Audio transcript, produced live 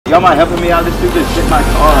y'all mind helping me out? This dude just hit my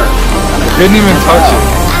car. Didn't even touch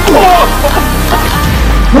it.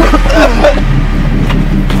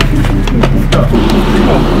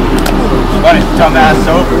 What, dumbass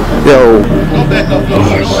sober? Yo.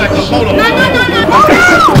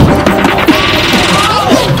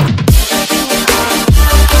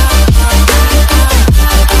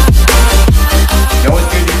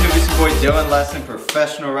 Dylan Lesson,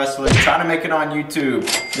 professional wrestler, trying to make it on YouTube.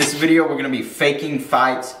 This video, we're gonna be faking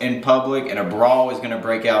fights in public, and a brawl is gonna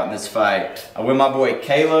break out in this fight. I'm with my boy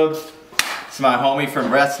Caleb. It's my homie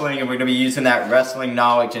from wrestling, and we're gonna be using that wrestling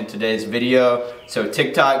knowledge in today's video. So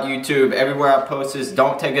TikTok, YouTube, everywhere I post this,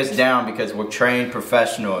 don't take us down because we're trained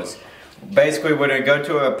professionals. Basically, we're gonna go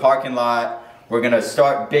to a parking lot. We're gonna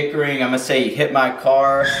start bickering. I'm gonna say he hit my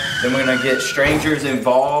car. Then we're gonna get strangers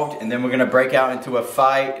involved, and then we're gonna break out into a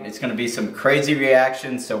fight. It's gonna be some crazy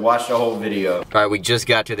reactions, so watch the whole video. All right, we just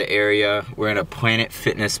got to the area. We're in a Planet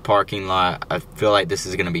Fitness parking lot. I feel like this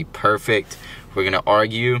is gonna be perfect. We're gonna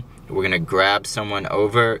argue. We're gonna grab someone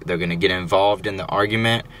over. They're gonna get involved in the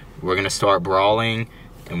argument. We're gonna start brawling,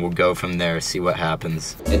 and we'll go from there, see what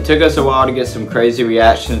happens. It took us a while to get some crazy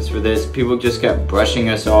reactions for this. People just kept brushing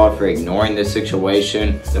us off for ignoring the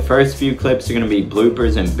situation. The first few clips are gonna be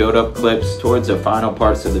bloopers and build-up clips towards the final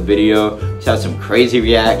parts of the video. Just have some crazy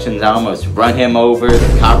reactions. I almost run him over,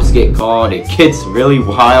 the cops get called, it gets really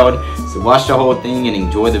wild. So watch the whole thing and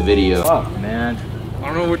enjoy the video. Oh, man. I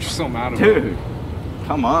don't know what you're so mad about. Dude,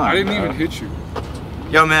 come on, I didn't bro. even hit you.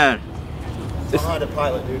 Yo, man. It's a Honda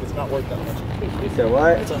Pilot, dude. It's not worth that much. You said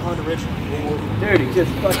what? It's a Honda Richmond. Dude, he just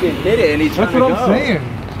fucking hit it and he's trying to go. That's what I'm saying.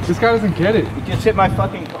 This guy doesn't get it. He just hit my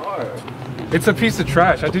fucking car. It's a piece of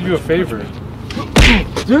trash. I did you a favor.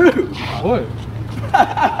 Dude! What?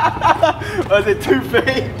 Was it too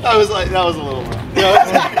fake? I was like, that was a little.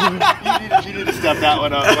 You need to step that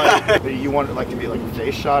one up. Like, you want it like to be like a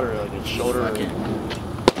face shot or like a shoulder.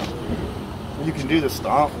 You can do the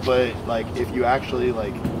stomp, but like if you actually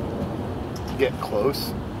like get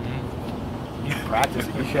close, you practice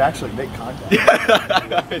it. You should actually make contact.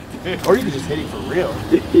 Or you can just hit it for real.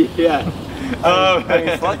 Yeah. I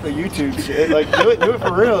mean, fuck the YouTube shit. Like, do it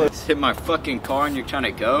for real. Just hit my fucking car and you're trying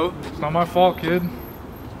to go? It's not my fault, kid.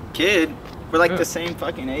 Kid? We're like Yeah. the same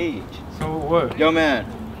fucking age. So what? Yo, man.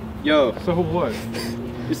 Yo. So what?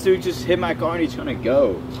 This dude just hit my car and he's trying to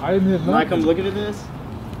go. I didn't hit Can I come nothing. look at this?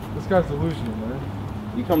 This guy's delusional, man.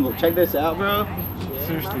 You come look, check this out, bro.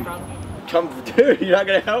 Seriously. Come, dude, you're not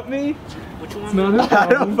gonna help me? It's not his I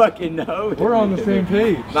don't problem. fucking know. We're on the same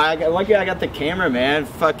page. Lucky I got the camera, man.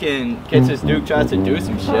 Fucking gets this dude tries to do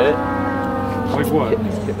some shit. Like what?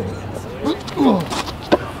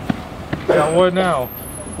 Yeah, what now?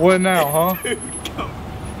 What now, huh? Dude, come.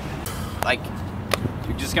 Like,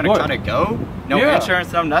 you're just gonna What? kind of go? No Yeah.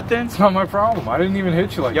 insurance, no nothing? It's not my problem. I didn't even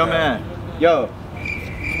hit you like Yo, that. man. Yo.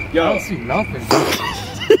 I Yo. don't see nothing.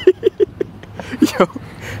 Yo,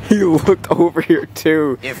 you looked over here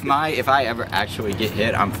too. If I ever actually get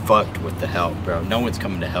hit, I'm fucked with the help, bro. No one's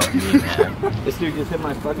coming to help me, man. This dude just hit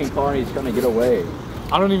my fucking car and he's trying to get away.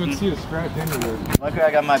 I don't even see a scratch anywhere. Luckily,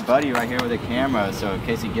 I got my buddy right here with a camera, so in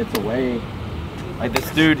case he gets away. Like, this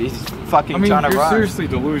dude, he's fucking I mean, trying to you're run. seriously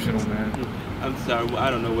delusional, man. I'm sorry, I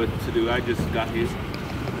don't know what to do. I just got here.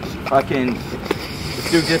 Fucking,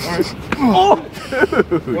 this dude just... Oh,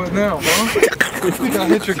 dude! What now, huh? You think I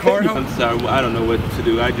hit your car now? I'm sorry, I don't know what to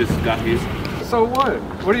do. I just got here. So what?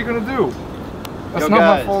 What are you gonna do? That's Yo, not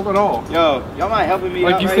guys. my fault at all. Yo, y'all mind helping me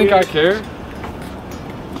out Like, you right think here? I care?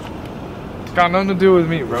 It's got nothing to do with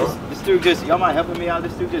me, bro. This dude just, y'all mind helping me out?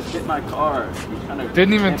 This dude just hit my car. He's trying to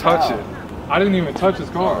Didn't even get touch out. it. I didn't even touch his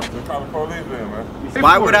car.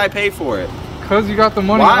 Why would I pay for it? Because you got the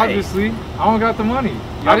money, Why? obviously. I don't got the money.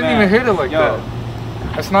 Yo, I didn't man. even hit it like Yo. that.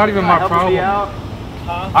 That's not even my problem.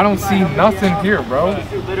 I don't see nothing here, bro. This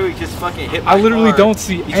dude literally just fucking hit my I literally car. don't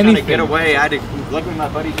see He's trying to anything. get away. I had to, luckily my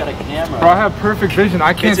buddy's got a camera. Bro, I have perfect vision.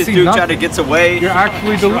 I can't This see dude nothing. trying to get away. You're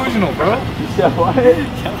actually delusional, bro. You said what?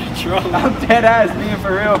 I'm dead ass being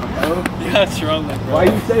for real, bro. Yeah, trolling, bro. Why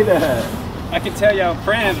you say that? I can tell y'all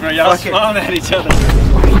friends, bro. Y'all Fuck it. smiling at each other.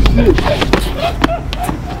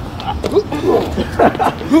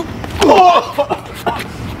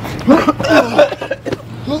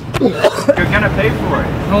 You're gonna pay for it.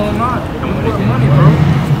 No, I'm not. I'm worth money, bro.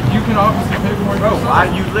 You can obviously pay for it Bro,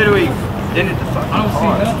 yourself. you literally didn't the fucking I don't see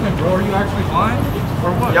car. nothing, bro. Are you actually blind?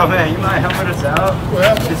 Or what? Yo, man, you mind helping us out?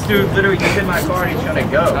 This dude literally just hit my car and he's trying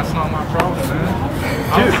to go. That's not my problem, man.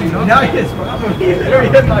 I don't see Dude, nothing. now his problem. He literally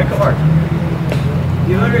hit my car.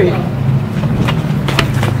 He literally.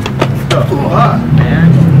 What the fuck, man?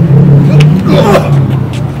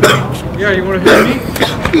 Yeah, you want to hit me?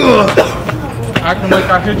 Acting like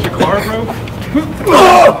I hit your car, bro.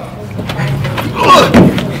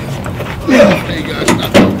 Hey guys,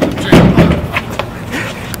 stop going to jail.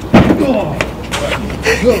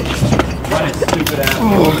 Running stupid ass.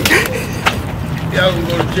 Y'all gonna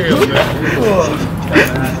go to jail, man.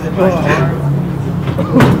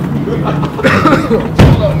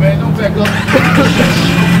 Hold up, man. Don't back up.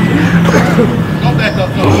 Don't back up.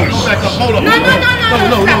 No, don't back up. Hold up. No.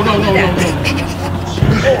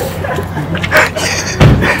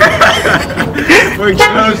 We're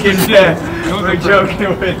joking, Jeff. We're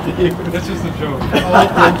joking with you. That's just a joke.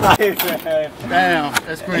 Damn,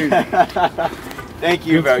 that's crazy. Thank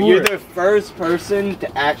you, bro. You're the first person to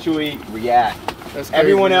actually react. That's crazy.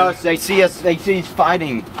 Everyone else, they see us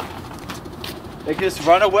fighting. They just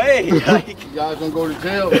run away. Like, You guys gonna go to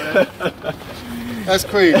jail, man. That's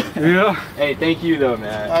crazy. Yeah. hey, thank you though,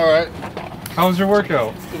 man. All right. How was your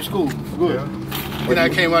workout? It was cool. Good. Then I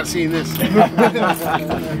came out seeing this. You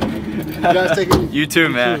guys take it. You too,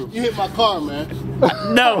 man. You hit my car, man.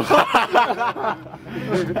 No.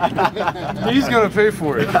 He's gonna pay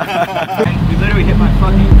for it. You literally hit my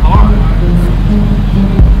fucking car.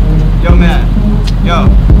 Yo, man. Yo,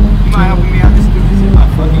 you mind helping me out? This dude just hit my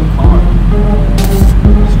fucking car.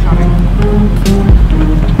 Just trying to...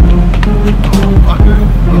 Fucker.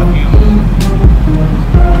 Fuck him.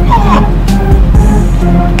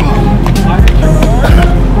 I hit your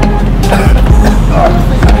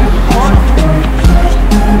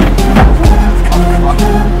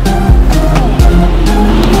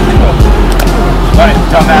What,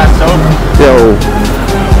 dumbass over? Yo.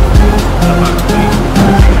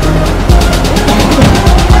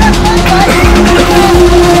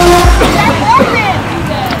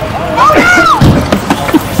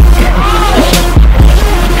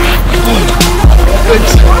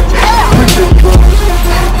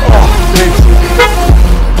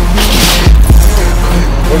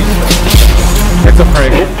 It's a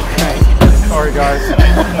prank. Sorry, guys.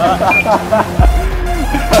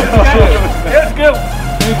 Let's go.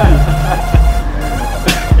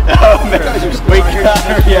 Oh man, wait your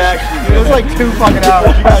reaction. It was like 2 fucking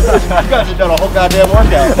hours. You guys have done a whole goddamn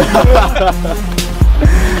workout.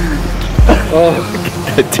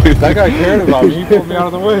 Dude, that guy cared about me. He pulled me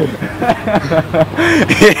out of the way.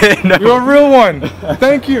 No. You're a real one.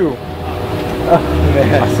 Thank you. I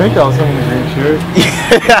think I was in the green shirt.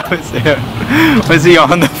 Yeah, that was him. Was he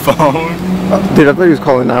on the phone? Dude, I thought he was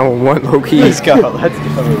calling 911 low key. Let's go. Let's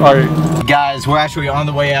go. Alright. Guys, we're actually on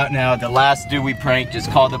the way out now. The last dude we pranked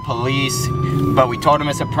just called the police, but we told him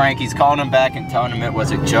it's a prank. He's calling him back and telling him it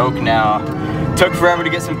was a joke now. Took forever to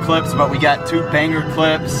get some clips, but we got 2 banger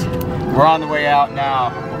clips. We're on the way out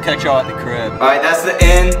now. We'll catch y'all at the crib. Alright, that's the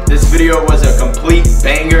end. This video was a complete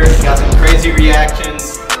banger. Got some crazy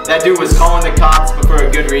reactions. That dude was calling the cops, but for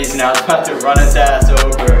a good reason. I was about to run his ass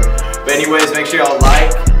over. But anyways, make sure y'all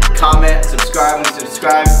like, comment, subscribe. When you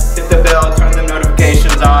subscribe, hit the bell, turn the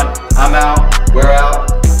notifications on. I'm out. We're out.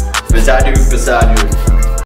 Beside you, beside you.